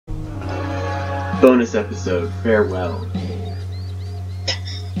Bonus episode, farewell.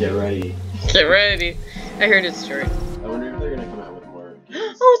 Get ready. Get ready. I heard it's short. I wonder if they're gonna come out with more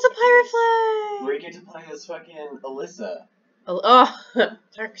games. Oh, it's a pirate flag! Where you get to play as fucking Alyssa. Oh,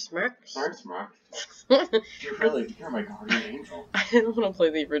 Dark Smirks. Dark Smirk. I You're my guardian angel. don't want to play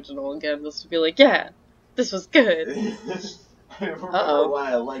the original again, just to be like, yeah, this was good. I remember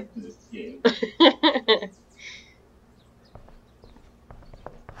why I like this game.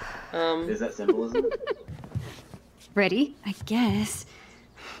 Is that symbolism? Ready? I guess.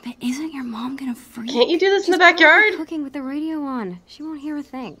 But isn't your mom gonna freak? Can't you do this in the She's probably backyard? cooking with the radio on. She won't hear a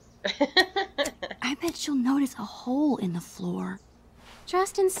thing. I bet she'll notice a hole in the floor.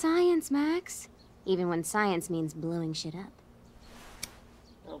 Trust in science, Max. Even when science means blowing shit up.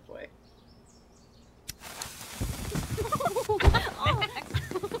 Oh boy.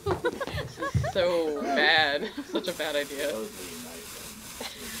 This is so bad. Such a bad idea. That was really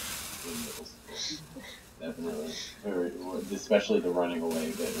nice in middle school. Definitely. Or especially the running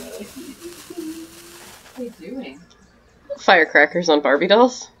away bit. Like, What are you doing? Firecrackers on Barbie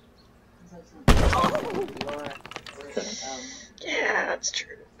dolls? Yeah, that's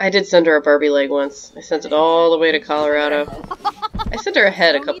true. I did send her a Barbie leg once. I sent it all the way to Colorado. I sent her a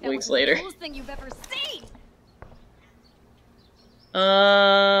head a couple weeks later.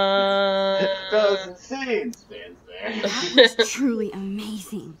 that was insane. Stands there. That was truly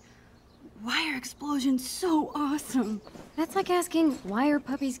amazing. Why are explosions so awesome? That's like asking, why are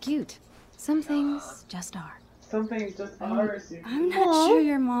puppies cute? Some things just are. Some things just are. I'm not sure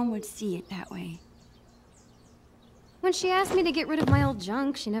your mom would see it that way. When she asked me to get rid of my old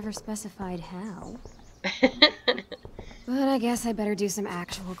junk, she never specified how. But I guess I better do some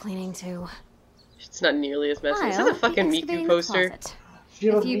actual cleaning too. It's not nearly as messy. Is that Kyle, a fucking the Miku excavating poster? closet.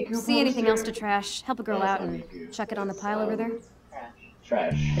 If you see anything else to trash, help a girl out and chuck it on the pile over there.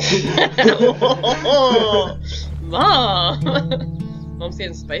 Trash. Mom! Mom's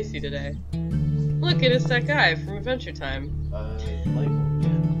getting spicy today. Look, it is that guy from Adventure Time.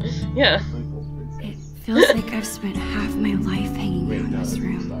 Yeah. It feels like I've spent half my life hanging out in this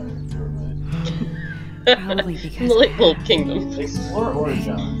room. Probably because The Light Bulb Kingdom. Explore or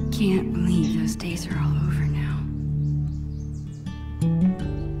jump. Can't believe those days are all over now.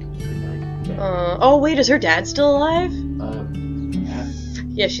 Oh wait, is her dad still alive? Yeah.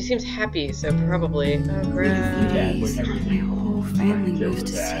 Yeah, she seems happy, so probably. Oh, In a few crap. days, my whole family moves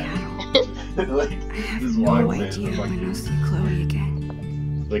to Seattle. Like, I have just no walks in, idea like, when I'll see Chloe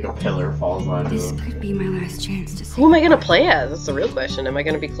again. like a pillar falls onto This him. could be my last chance to see Who am I gonna her. play as? That's the real question. Am I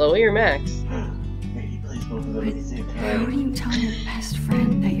gonna be Chloe or Max? Maybe he plays both of them at the same How do time. you tell your best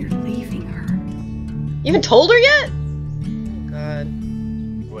friend that you're leaving her? You haven't told her yet? Oh god.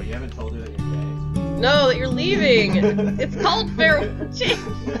 What, you haven't told her that you're gay? No, that you're leaving! It's called farewell.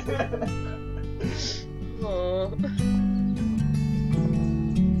 Aww.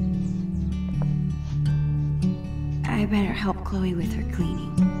 I better help Chloe with her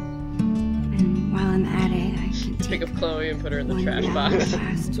cleaning. And while I'm at it, I can Pick take up Chloe and put her in the one trash last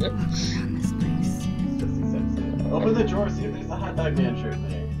box. look around this place. Open the drawer, see if there's a hot dog man shirt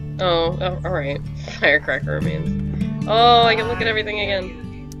there. Oh, alright. Firecracker remains. Oh, I can look at everything again.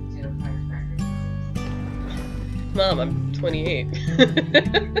 Mom, I'm 28. Is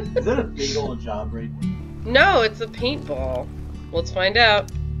that a big old job right there? No, it's a paintball. Let's find out.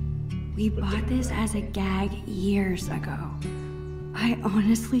 We bought this as a gag years ago. I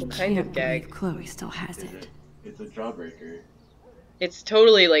honestly What kind can't of gag? believe Chloe still has it. It's a jawbreaker. It's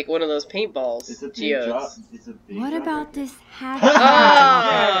totally like one of those paintballs. It's a big Geodes. It's a big What about jawbreaker. this hat?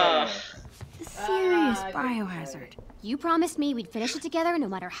 Ah! The serious biohazard. You promised me we'd finish it together no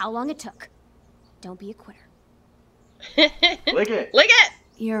matter how long it took. Don't be a quitter. Lick it! Lick it!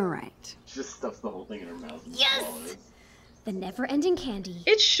 You're right. She just stuffs the whole thing in her mouth. And Yes! swallows. The never-ending candy.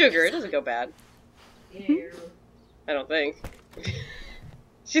 It's sugar. It doesn't go bad. I don't think.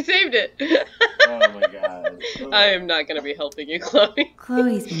 She saved it. Oh my god. I am not gonna be helping you, Chloe.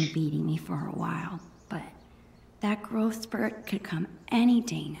 Chloe's been beating me for a while, but that growth spurt could come any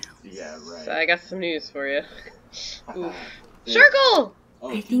day now. Yeah, right. So I got some news for you. Oof. Yeah. Sharkle! Oh,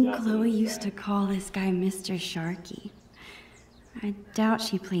 I she think definitely Chloe is used to back. call this guy Mr. Sharky. I doubt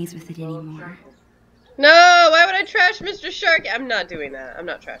she plays with it anymore. No, why would I trash Mr. Sharky? I'm not doing that. I'm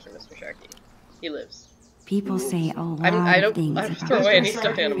not trashing Mr. Sharky. He lives. People say a lot I of don't- things I about don't throw away any the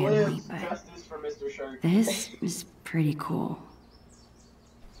stuffed Shark animals. family, but Justice for Mr. Shark. this is pretty cool.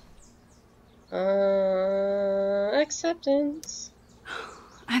 Acceptance.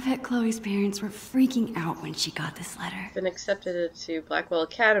 I bet Chloe's parents were freaking out when she got this letter. Been accepted to Blackwell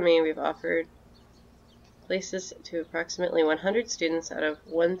Academy. We've offered places to approximately 100 students out of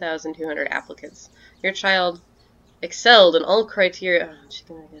 1,200 applicants. Your child excelled in all criteria. Oh, she's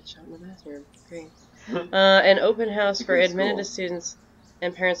gonna get shot in the bathroom. Great. An open house for admitted students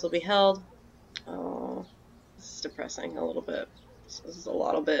and parents will be held. Oh, this is depressing a little bit. This is a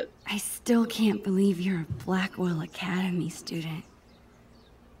little bit. I still can't believe you're a Blackwell Academy student.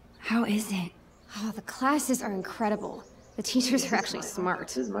 How is it? Oh, the classes are incredible. The teachers are actually smart.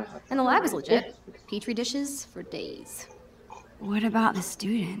 This is my hot And the lab is legit. Petri dishes for days. What about the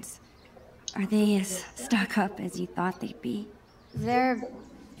students? Are they as stuck up as you thought they'd be? They're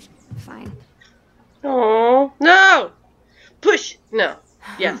fine. Oh no! Push! No.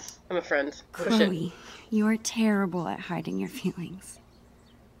 Yes, I'm a friend. Push it. Chloe, you're terrible at hiding your feelings.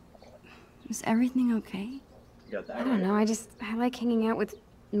 Is everything okay? You got that I don't know, I like hanging out with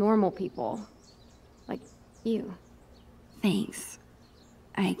normal people. Like you. Thanks.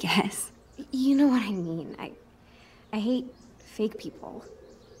 I guess. You know what I mean. I hate fake people.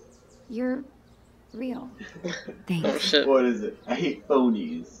 You're real. Oh Thanks. shit. What is it? I hate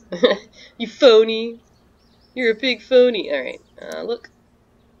phonies. You phony. You're a big phony. Alright, look.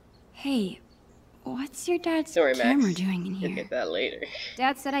 Hey, what's your dad's Don't worry, Max. camera doing in You'll here? get that later.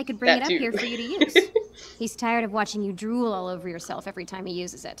 Dad said I could bring That it up too. here for you to use. He's tired of watching you drool all over yourself every time he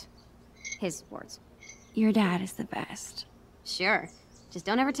uses it. His words. Your dad is the best. Sure. Just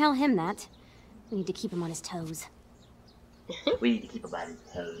don't ever tell him that. We need to keep him on his toes. We need to keep him on his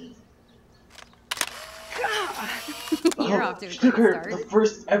toes. You're off to a good Sugar, start. the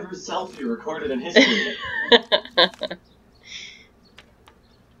first ever selfie recorded in history.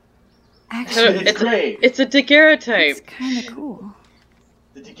 Actually, It's great. It's a daguerreotype. it's kind of cool.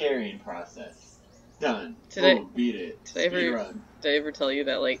 The Daguerrean process. Done. Did I- Boom, beat it. did I ever- Speedrun. Did I ever tell you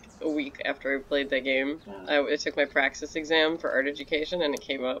that, like, a week after I played that game, I took my praxis exam for art education and it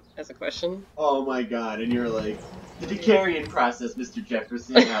came up as a question? Oh my god, and you're like, the Daguerrean process, Mr.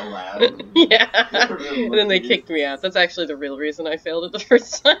 Jefferson, out loud. Yeah. And then they kicked me out. That's actually the real reason I failed it the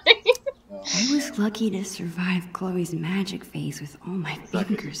first time. Oh, I was lucky to survive Chloe's magic phase with all my Suck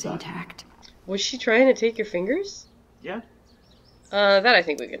it, fingers suck. intact. Was she trying to take your fingers? Yeah. That I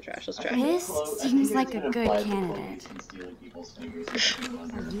think we can trash. Let's trash it. This seems like a good candidate.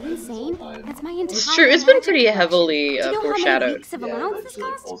 Are you insane? That's my entire It's true. It's been magic pretty collection. heavily Do you know how many foreshadowed. weeks of Yeah, allowance like, this she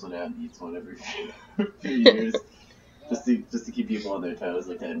like cost? pulls one out and eats one every few years, just to keep people on their toes,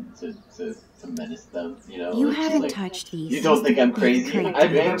 like to menace them. You know. You like, she's haven't like, touched these. You don't think I'm since the crazy? crate I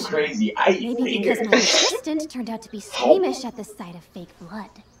am dimension. crazy. I eat Maybe because my fingers. assistant turned out to be squeamish at the sight of fake blood.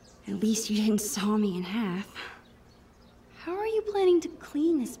 At least you didn't saw me in half. How are you planning to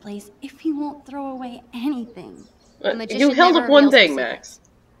clean this place if you won't throw away anything? A magician You held never up one reveals thing, his Max.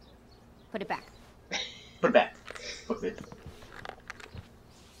 Put it back. Put it back. Fuck this.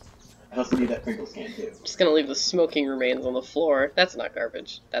 I also need that Pringles can too. Just gonna leave the smoking remains on the floor. That's not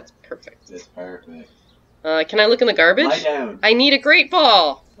garbage. That's perfect. It's perfect. Can I look in the garbage? Lie down. I need a great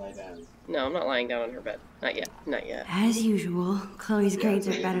ball! Lie down. No, I'm not lying down on her bed. Not yet. Not yet. As usual, Chloe's grades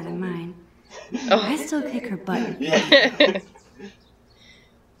are better than mine. I Oh. still kick her butt. Yeah.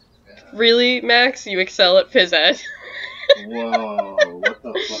 Really, Max? You excel at phys ed? Whoa. What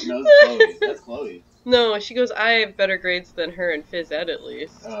the fuck? No, it's Chloe. That's Chloe. No, she goes, I have better grades than her in phys ed at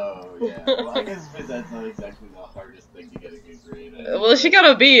least. Oh, yeah. Well, I guess phys ed's not exactly the hardest thing to get a good grade at. Well, she got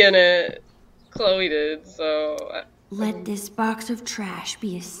a B in it. Chloe did, so... Let this box of trash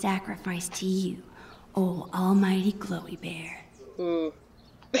be a sacrifice to you, oh almighty Chloe Bear. Ooh.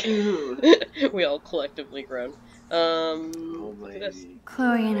 We all collectively groan. Oh, Look at this. lady.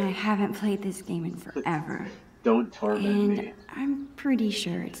 Chloe and I haven't played this game in forever, Don't torment and me. I'm pretty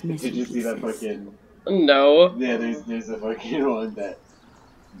sure it's missing Did you see that pieces. fucking... No. Yeah, there's a fucking one that...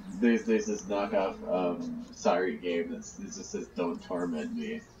 There's this knockoff, Sorry game that just says, don't torment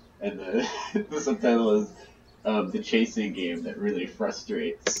me. And the, the subtitle is, the chasing game that really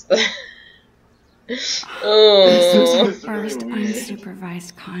frustrates. This was Oh. our It's really first weird.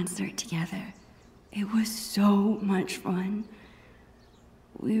 unsupervised concert together. It was so much fun.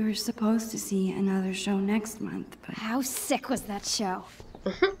 We were supposed to see another show next month, but How sick was that show?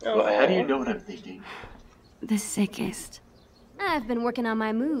 Well, how do you know what I'm thinking? the sickest. I've been working on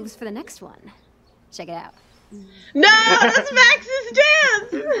my moves for the next one. Check it out. No, that's Max's dance!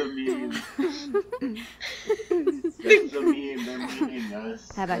 It's a meme. It's a meme. They're memeing us.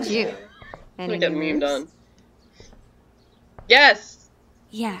 How about you? We Any get new memed moves? on. Yes!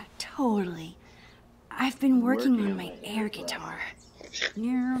 Yeah, totally. I've been working on my air guitar.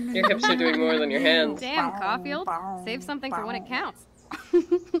 Your hips are doing more than your hands. Damn, Caulfield. Save something for when it counts.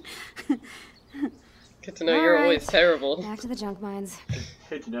 Good to know you're Alright. always terrible. Back to the junk mines.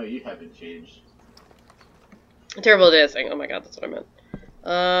 Good to know you haven't changed. Terrible at dancing. Oh my god, that's what I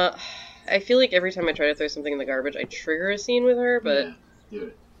meant. I feel like every time I try to throw something in the garbage, I trigger a scene with her, but Yeah, do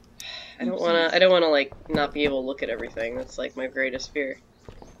it. I don't wanna like not be able to look at everything. That's like my greatest fear.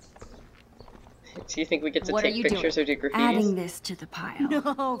 Do you think we get to What are take you pictures or do Adding graffitis? this to the pile. No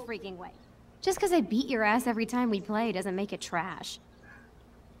freaking way. Just because I beat your ass every time we play doesn't make it trash.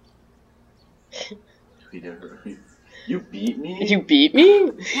 We never. You beat me. You beat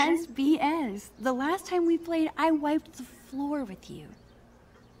me? That's BS. The last time we played, I wiped the floor with you.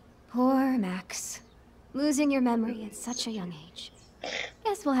 Poor Max. Losing your memory at such a young age.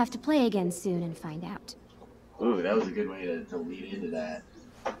 Guess we'll have to play again soon and find out. Ooh, that was a good way to lead into that.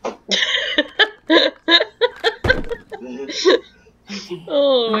 Okay.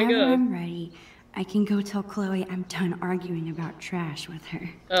 Oh my Whenever god. I'm ready, I can go tell Chloe I'm done arguing about trash with her.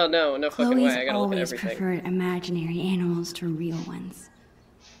 Oh no, no fucking Chloe's way. I gotta look at always everything. preferred imaginary animals to real ones.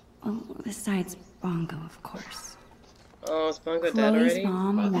 Well, besides Bongo, of course. Oh, is Bongo dead Chloe's already?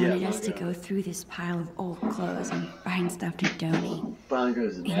 mom Yeah, wanted us to Bongo. go through this pile of old clothes and find stuff to donate.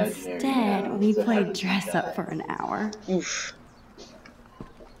 Bongo's imaginary. Instead, now, we so played happens dress to up die. for an hour. Oof.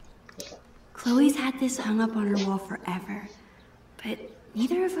 Chloe's had this hung up on her wall forever, but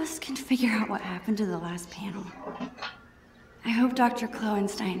neither of us can figure out what happened to the last panel. I hope Dr.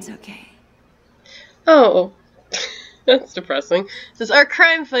 Kloenstein's okay. Oh. That's depressing. Says our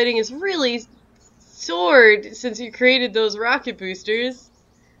crime fighting is really soared since you created those rocket boosters.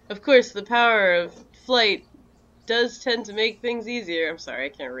 Of course, the power of flight does tend to make things easier. I'm sorry, I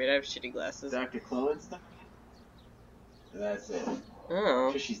can't read. I have shitty glasses. Dr. Kloenstein? That's it. Oh.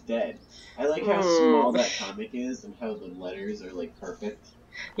 Because she's dead. I like how small that comic is and how the letters are like perfect.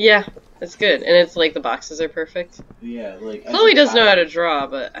 Yeah, that's good. And it's like the boxes are perfect. Yeah, like as Chloe a does know how child- to draw,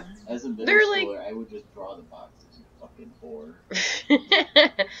 but As a middle they're schooler, like- I would just draw the boxes and fucking bore.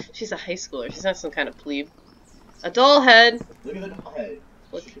 she's a high schooler. She's not some kind of plebe. A doll head. Look at the doll head.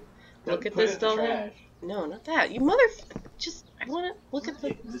 Look- Don't look at put it this in the doll head. trash. No, not that. You mother. Just I want to look at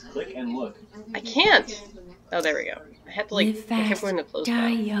the. Just click and look. I can't. Oh, there we go. I had to like. Live I kept fast, going to close die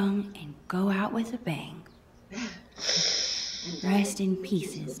file. young, and go out with a bang. Rest in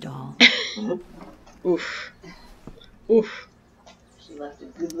pieces, doll. Oof. Oof. She left a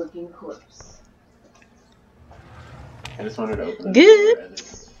good-looking corpse. I just wanted to open the Good. door and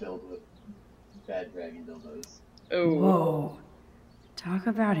it's filled with bad dragon dildos. Oh. Whoa. Talk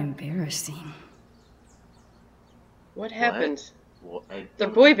about embarrassing. What happened? Well, They're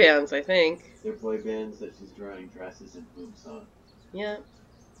boy bands, I think. They're boy bands that she's drawing dresses and boobs on. Yeah.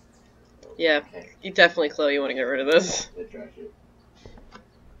 Yeah. Okay, You definitely, Chloe. You want to get rid of this? they trash it.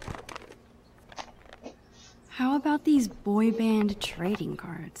 How about these boy band trading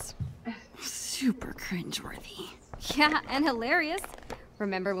cards? Super cringeworthy. Yeah, and hilarious.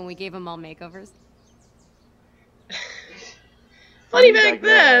 Remember when we gave them all makeovers? Funny back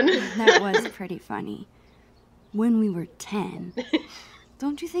then. That was pretty funny. When we were 10.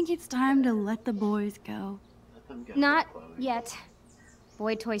 Don't you think it's time to let the boys go? Let them go, Not Chloe. yet.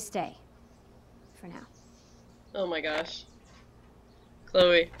 Boy toys stay. For now. Oh my gosh.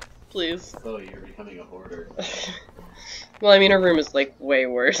 Chloe, please. Chloe, you're becoming a hoarder. Well, I mean, her room is like way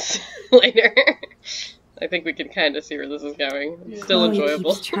worse later. I think we can kind of see where this is going. It's Yeah. still Chloe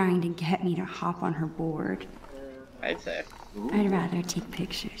enjoyable, keeps trying to get me to hop on her board. I'd say. I'd rather take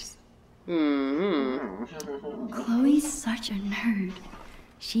pictures. Hmm. Chloe's such a nerd.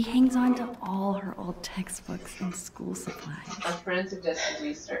 She hangs on to all her old textbooks and school supplies. A friend suggested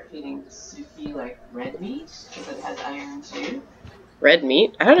we start feeding Suki like red meat because it has iron too. Red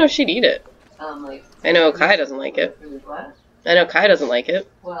meat? I don't know if she'd eat it. Like I know Kai doesn't like it. Food, what? I know Kai doesn't like it.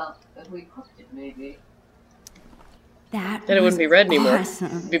 Well, if we cooked it, maybe. That Then it wouldn't be red anymore.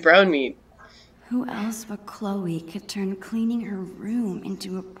 awesome. It'd be brown meat. Who else but Chloe could turn cleaning her room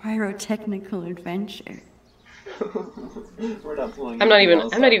into a pyrotechnical adventure? We're not pulling I'm not anything even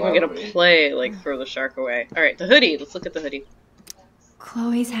else I'm not up, even are gonna we? play like throw the shark away. Alright, the hoodie. Let's look at the hoodie.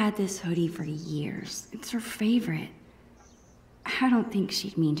 Chloe's had this hoodie for years. It's her favorite. I don't think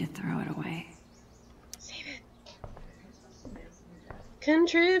she'd mean to throw it away. Save it.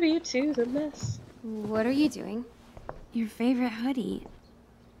 Contribute to the mess. What are you doing? Your favorite hoodie.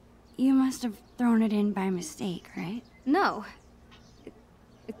 You must have thrown it in by mistake, right? No.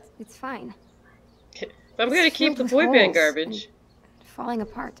 It's fine. But I'm gonna It's keep filled the with boy band holes garbage. Falling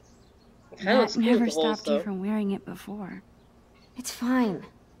apart. Kind of looks That cool never with the holes, stopped you though. from wearing it before. It's fine.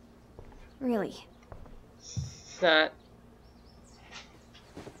 Really. It's not.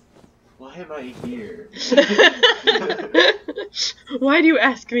 Why am I here? Why do you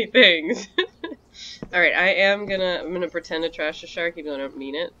ask me things? Alright, I'm gonna pretend to trash the shark even though I don't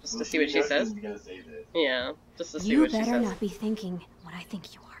mean it, just to see what she says. Gonna say this. Yeah, just to see You what she better says. not be thinking what I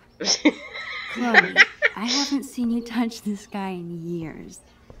think you are. Chloe, I haven't seen you touch this guy in years.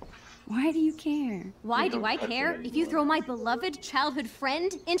 Why do you care? Why don't do I touch care him if you anymore. throw my beloved childhood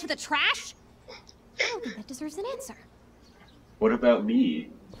friend into the trash? I don't think that deserves an answer. What about me?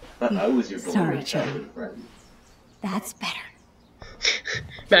 I was your Sorry, beloved Joe. childhood friend. That's better.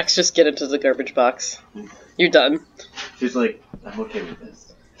 Max, just get into the garbage box. You're done. She's like, I'm okay with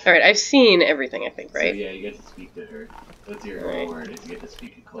this. Alright, I've seen everything, I think, So right? yeah, you get to speak to her. That's your Right. word, is you get to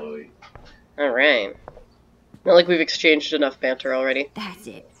speak to Chloe. Alright. Not like we've exchanged enough banter already. That's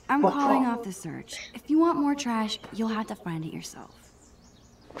it. I'm calling off the search. If you want more trash, you'll have to find it yourself.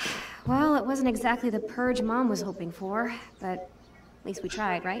 Well, it wasn't exactly the purge Mom was hoping for, but at least we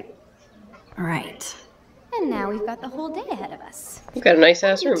tried, right? Right. And now we've got the whole day ahead of us. We've got a nice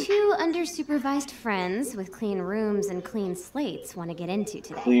ass Your room. two under-supervised friends with clean rooms and clean slates want to get into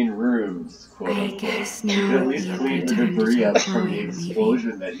today. Clean rooms, quote I unquote. guess You now could at would least be a clean good the time to debris tell up from Chloe the I'm leaving.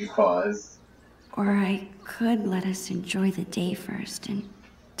 explosion that you caused. Or I could let us enjoy the day first and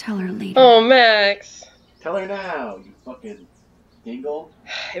tell her later. Oh, Max! Tell her now, you fucking dingle.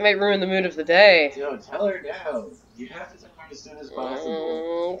 It might ruin the mood of the day. No, tell her now. You have to tell her as soon as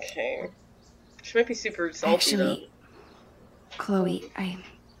possible. Okay. She might be super salty, though. Actually, Chloe, I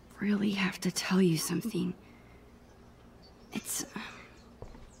really have to tell you something. It's...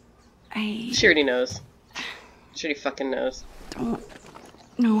 I She already knows. She already fucking knows. don't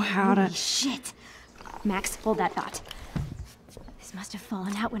know how to... Holy shit! Max, hold that thought. This must have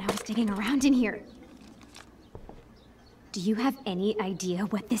fallen out when I was digging around in here. Do you have any idea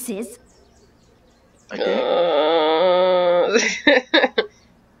what this is?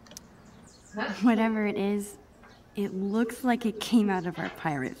 Whatever it is, it looks like it came out of our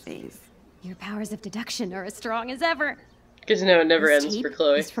pirate phase. Your powers of deduction are as strong as ever. Good to know it never This ends tape for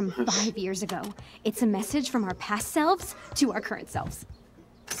Chloe. is from 5 years ago. It's a message from our past selves to our current selves.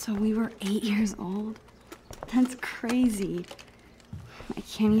 So we were 8 years old? That's crazy. I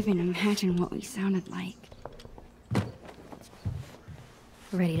can't even imagine what we sounded like.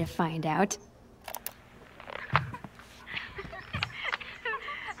 Ready to find out?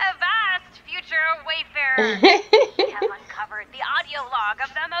 Avast, future wayfarers! We have uncovered the audio log of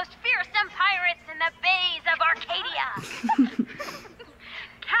the most fearsome pirates in the bays of Arcadia.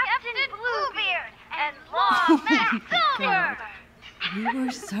 Captain Bluebeard and Long Mac Silver! We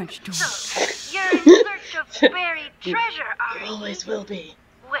were such dorks. You're in search of buried treasure, are You you? always will be.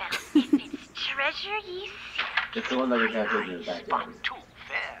 Well, if it's treasure ye seek, It's the one that we captured in the backyard. Two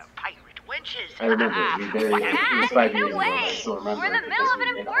fair pirate wenches. I remember it. We buried it. It was 5 years ago. I way. still remember We're in the it middle of because an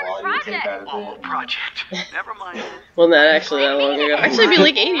we made a important audio tape project. out of Oh, it. project. Never mind. Well, not actually that long ago. Actually, it'd be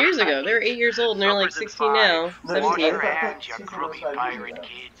like 8 years ago. They were 8 years old and they're like 16 now. No, 17. Wash your Seventeen. hands, you crummy pirate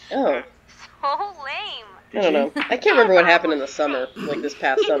kids. Oh, so lame. I don't know. I can't remember what happened in the summer, like this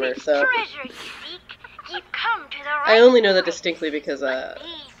past summer, If it's so. treasure ye seek, you've come to the right I only know that place. distinctly because Be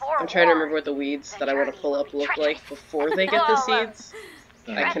I'm trying to remember what the weeds that I want to pull up look like before they get the seeds.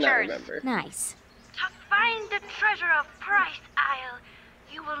 I cannot remember. Nice. To find the treasure of Price Isle,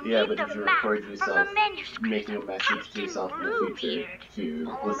 you will Yeah, need but the if you map record from yourself the manuscript making a of message to Captain yourself in the future Bluebeard.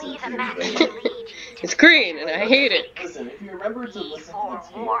 to Only listen the to map later. can lead you to It's green and I hate it. Listen, if you remember to listen to the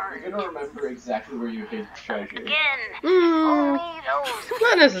tape, you're gonna remember exactly where you hid the treasure. Again, Mm, only those with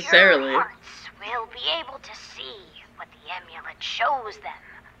not necessarily. pure hearts will be able to see what the amulet shows them.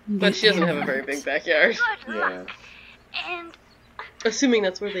 But she doesn't have a very big backyard. Good Yeah. luck. And, Assuming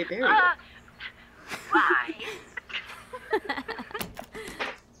that's where they bury it. bye.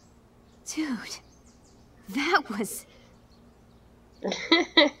 Dude, that was...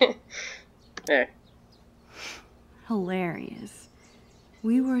 There. Hilarious.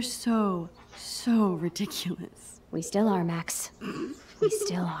 We were so ridiculous. We still are, Max. We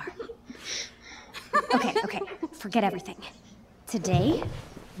still are. Okay, forget everything. Today,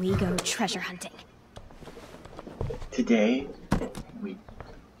 we go treasure hunting. Today, we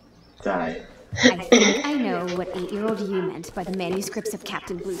die. I think I know what 8-year-old you meant by the manuscripts of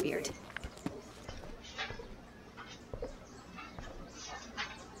Captain Bluebeard.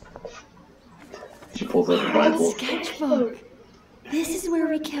 She pulls out the Bible. Sketchbook. This is where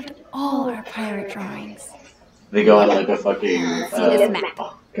we kept all our pirate drawings. They go on like a fucking. See this map.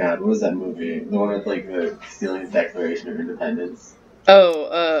 Oh God, what was that movie? The one with like the stealing the Declaration of Independence.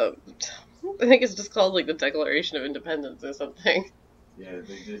 Oh, I think it's just called like the Declaration of Independence or something. Yeah,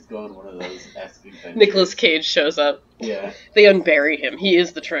 they just go on one of those asking things. Nicolas Cage shows up. Yeah. They unbury him. He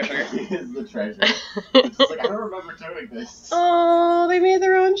is the treasure. He is the treasure. It's just like, I don't remember doing this. Oh, they made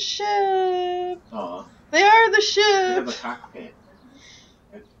their own ship. Aw. They are the They have a ship. cockpit.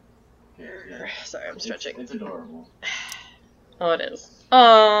 Yeah. Sorry, I'm stretching. It's adorable. Oh, it is.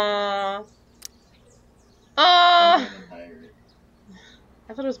 Aww. Aww. Penguin and pirate.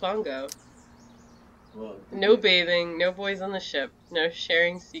 I thought it was Bongo. Well, No bathing, no boys on the ship, no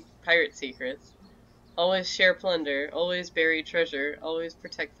sharing pirate secrets. Always share plunder, always bury treasure, always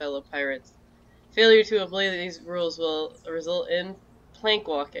protect fellow pirates. Failure to obey these rules will result in plank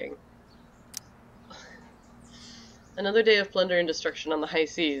walking. Another day of plunder and destruction on the high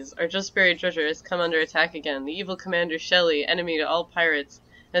seas. Our just buried treasure has come under attack again. The evil Commander Shelley, enemy to all pirates,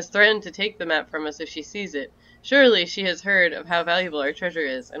 has threatened to take the map from us if she sees it. Surely she has heard of how valuable our treasure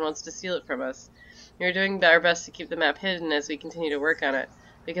is and wants to steal it from us. We are doing our best to keep the map hidden as we continue to work on it.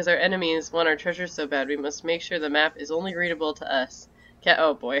 Because our enemies want our treasure so bad, we must make sure the map is only readable to us.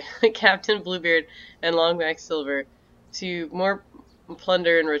 Oh boy. Captain Bluebeard and Longback Silver. To more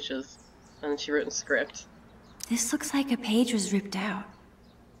plunder and riches. And she wrote in script. This looks like a page was ripped out.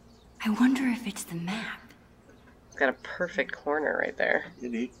 I wonder if it's the map. It's got a perfect corner right there.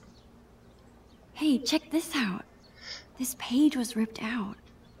 Neat. Hey, check this out. This page was ripped out.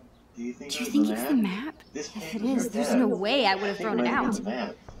 Do you think, Do you think it's the map? This If page it was is, ripped there's out. no way I would I have think thrown it might be out. the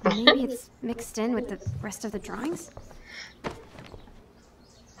map. Maybe it's mixed in with the rest of the drawings?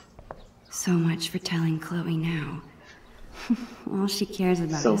 So much for telling Chloe now. All she cares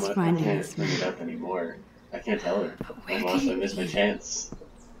about So is much. I finding can't this bring it map. up anymore. I can't tell her. where I could lost. I it missed my be? chance.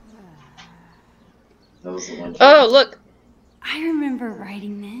 That was the one. Oh, look! I remember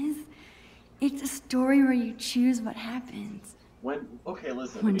writing this. It's a story where you choose what happens. Okay,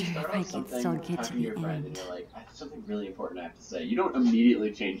 listen. When you Wonder start if I off could something, still get to talking to your the friend, and end. you're like, I have something really important I have to say. You don't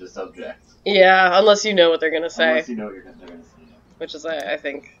immediately change the subject. Yeah, unless you know what they're gonna say. Unless you know what they're going to say. Which is, I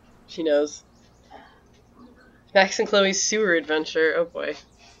think, she knows. Max and Chloe's sewer adventure. Oh boy.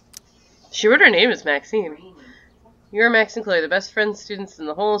 She wrote her name as Maxine. You are Max and Chloe, the best friend students in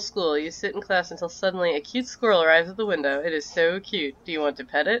the whole school. You sit in class until suddenly a cute squirrel arrives at the window. It is so cute. Do you want to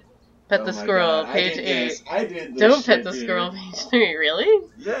pet it? Pet Oh the my squirrel, God, page I did 8. this. I did this. Don't pet shit, the dude. squirrel, page 3. Really?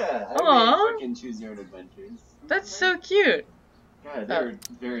 Yeah. I Aw. made fucking choose your own adventures. That's so cute. God, they're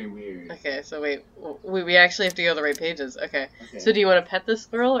very weird. Okay, so wait. We actually have to go to the right pages. Okay. Okay. So do you want to pet the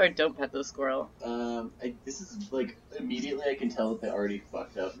squirrel or don't pet the squirrel? This is like immediately I can tell that they already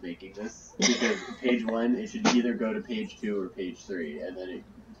fucked up making this because page 1 it should either go to page 2 or page 3, and then it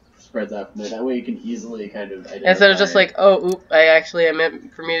spreads out from there. That way you can easily kind of identify. Instead of just like, oh, oop, I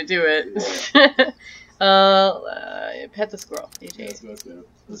meant for me to do it. Pet the squirrel. Page 8. Let's go.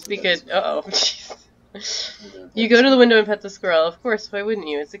 Let's be good. Uh oh. You go to the window and pet the squirrel. Of course, why wouldn't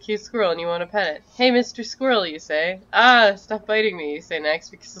you? It's a cute squirrel and you want to pet it. Hey, Mr. Squirrel, you say. Ah, stop biting me, you say next,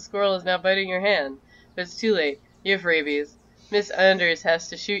 because the squirrel is now biting your hand. But it's too late. You have rabies. Miss Anders has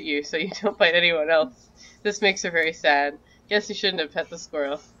to shoot you so you don't bite anyone else. This makes her very sad. Guess you shouldn't have pet the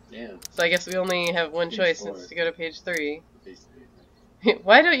squirrel. Damn. So I guess we only have one Page choice. 4. It's to go to page 3. Page 3.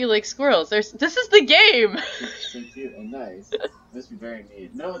 Why don't you like squirrels? This is the game! It's so cute and nice. Must be very mean.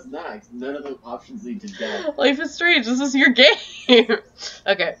 No, it's not. 'Cause none of the options lead to death. Life is strange. This is your game.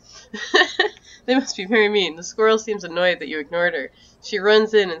 Okay. They must be very mean. The squirrel seems annoyed that you ignored her. She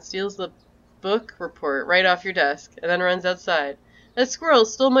runs in and steals the book report right off your desk, and then runs outside. That squirrel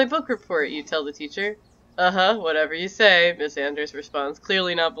stole my book report, you tell the teacher. Uh-huh, whatever you say, Miss Anders responds,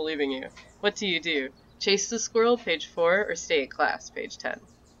 clearly not believing you. What do? Chase the squirrel, page 4, or stay at class, page 10?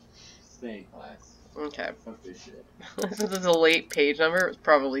 Stay in class. Okay. Fuck this shit. Since it's a late page number, it's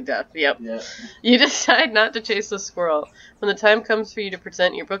probably death. Yep. Yeah. You decide not to chase the squirrel. When the time comes for you to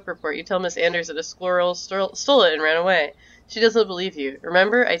present your book report, you tell Miss Anders that a squirrel stole it and ran away. She doesn't believe you.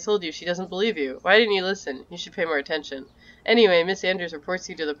 Remember? I told you she doesn't believe you. Why didn't you listen? You should pay more attention. Anyway, Miss Anders reports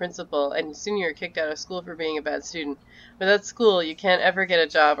you to the principal, and soon you're kicked out of school for being a bad student. Without school, you can't ever get a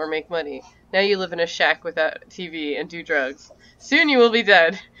job or make money. Now you live in a shack without TV and do drugs. Soon you will be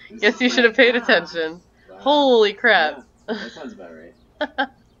dead. Guess you should have paid attention. Wow. Holy crap. Yeah, that sounds about right.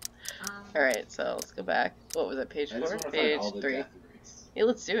 Alright, so let's go back. What was it, page I 4? just want to Page find all the 3. death rates. Yeah,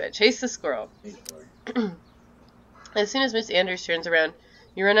 let's do it. Chase the squirrel. Page 4. As soon as Miss Anders turns around,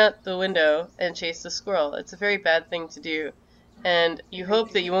 you run out the window and chase the squirrel. It's a very bad thing to do, and you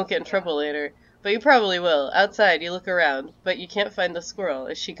hope that you won't get in trouble later. But you probably will. Outside, you look around, but you can't find the squirrel.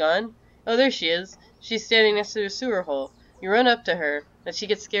 Is she gone? Oh, there she is. She's standing next to a sewer hole. You run up to her, and she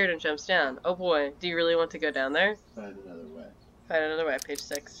gets scared and jumps down. Oh boy, do you really want to go down there? Find another way. Find another way, page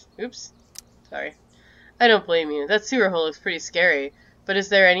 6. Oops. Sorry. I don't blame you. That sewer hole looks pretty scary. But is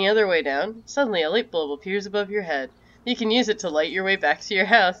there any other way down? Suddenly, a light bulb appears above your head. You can use it to light your way back to your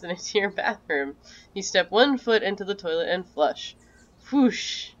house and into your bathroom. You step 1 foot into the toilet and flush.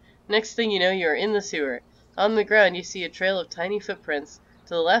 Whoosh! Next thing you know, you are in the sewer. On the ground, you see a trail of tiny footprints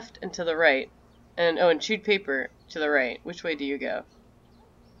to the left and to the right. And chewed paper to the right. Which way do you go?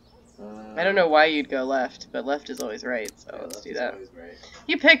 I don't know why you'd go left, but left is always right, so Yeah, let's left do is that. always right.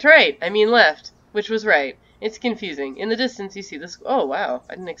 You picked right. I mean left, which was right. It's confusing. In the distance, you see this. Oh wow!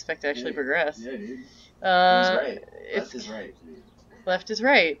 I didn't expect to actually Yeah, progress. Yeah, dude. He was right. It's Left is right, dude. left is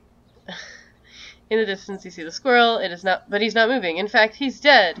right. In the distance, you see the squirrel. It is not, but he's not moving. In fact, he's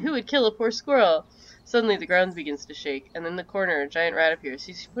dead. Who would kill a poor squirrel? Suddenly, the ground begins to shake, and in the corner, a giant rat appears.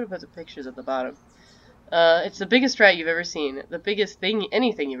 You should put a bunch of pictures at the bottom. It's the biggest rat you've ever seen. The biggest thing,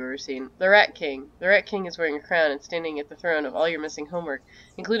 anything you've ever seen. The Rat King. The Rat King is wearing a crown and standing at the throne of all your missing homework,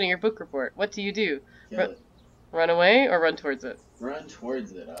 including your book report. What do you do? Kill it. Run away or run towards it? Run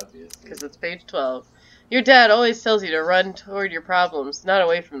towards it, obviously. Because it's page 12. Your dad always tells you to run toward your problems, not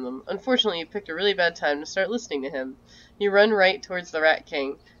away from them. Unfortunately, you picked a really bad time to start listening to him. You run right towards the Rat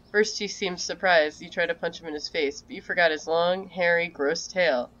King. First, he seems surprised. You try to punch him in his face, but you forgot his long, hairy, gross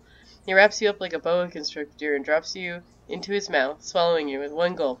tail. He wraps you up like a boa constrictor and drops you into his mouth, swallowing you with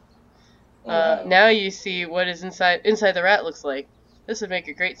 1 gulp. Wow. Now you see what is inside the rat looks like. This would make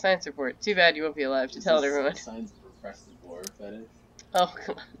a great science report. Too bad you won't be alive to tell it, everyone. Signs of repressive war fetish. Oh,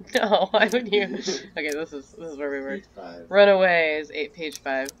 come on. No, why would you? Okay, this is where we were. Page 5. Run away is page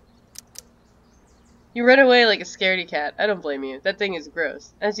 5. You run away like a scaredy cat. I don't blame you. That thing is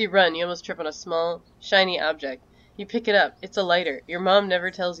gross. As you run, you almost trip on a small, shiny object. You pick it up. It's a lighter. Your mom never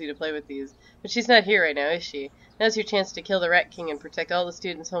tells you to play with these. But she's not here right now, is she? Now's your chance to kill the Rat King and protect all the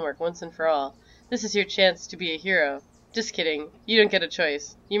students' homework once and for all. This is your chance to be a hero. Just kidding. You don't get a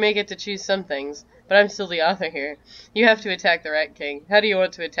choice. You may get to choose some things, but I'm still the author here. You have to attack the Rat King. How do you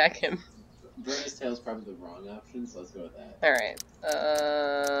want to attack him? Burn his tail is probably the wrong option, so let's go with that. Alright.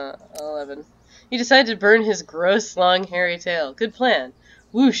 11. You decide to burn his gross, long, hairy tail. Good plan.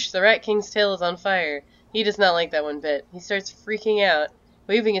 Whoosh! The Rat King's tail is on fire. He does not like that one bit. He starts freaking out,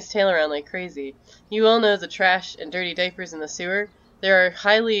 waving his tail around like crazy. You all know the trash and dirty diapers in the sewer? They are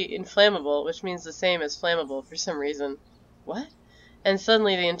highly inflammable, which means the same as flammable for some reason. What? And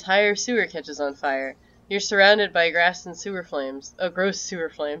suddenly the entire sewer catches on fire. You're surrounded by grass and sewer flames. Oh, gross sewer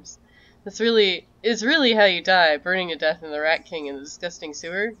flames. It's really how you die, burning to death in the Rat King in the disgusting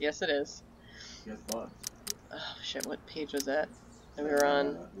sewer? Yes, it is. Get fucked. Oh, shit, what page was that? That we were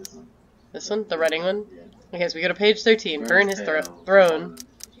on. This one. This one? The running one? Yeah. Okay, so we go to page 13. Burn his tail. throne.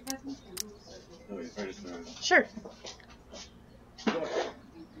 Oh, wait, burn his throne. Sure. I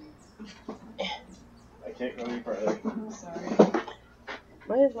can't go any further. I'm sorry.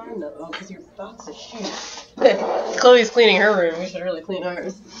 Why is mine not? Oh, because your box is huge. Chloe's cleaning her room. We should really clean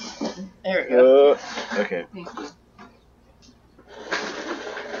ours. There we go. Okay. Thank you.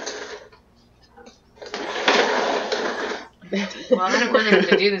 Well, I don't want him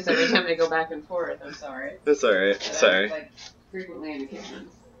to do this every time I go back and forth. I'm sorry. That's alright. But I'm, like, frequently in the kitchen.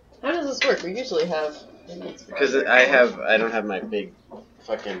 How does this work? We usually have. Because I don't have my big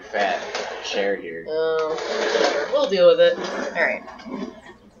fucking fat chair here. Oh, whatever. We'll deal with it. Alright.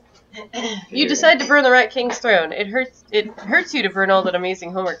 You decide to burn the Rat King's throne. It hurts you to burn all that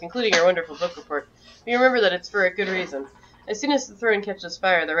amazing homework, including your wonderful book report. But you remember that it's for a good reason. As soon as the throne catches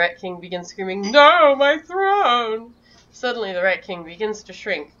fire, the Rat King begins screaming, "No, my throne!" Suddenly, the Rat King begins to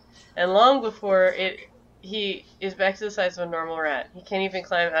shrink, and long before he is back to the size of a normal rat. He can't even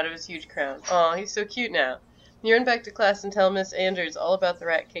climb out of his huge crown. Aw, he's so cute now. You run back to class and tell Miss Andrews all about the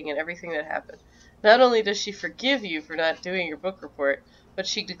Rat King and everything that happened. Not only does she forgive you for not doing your book report, but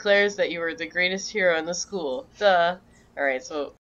she declares that you were the greatest hero in the school. Duh. Alright, so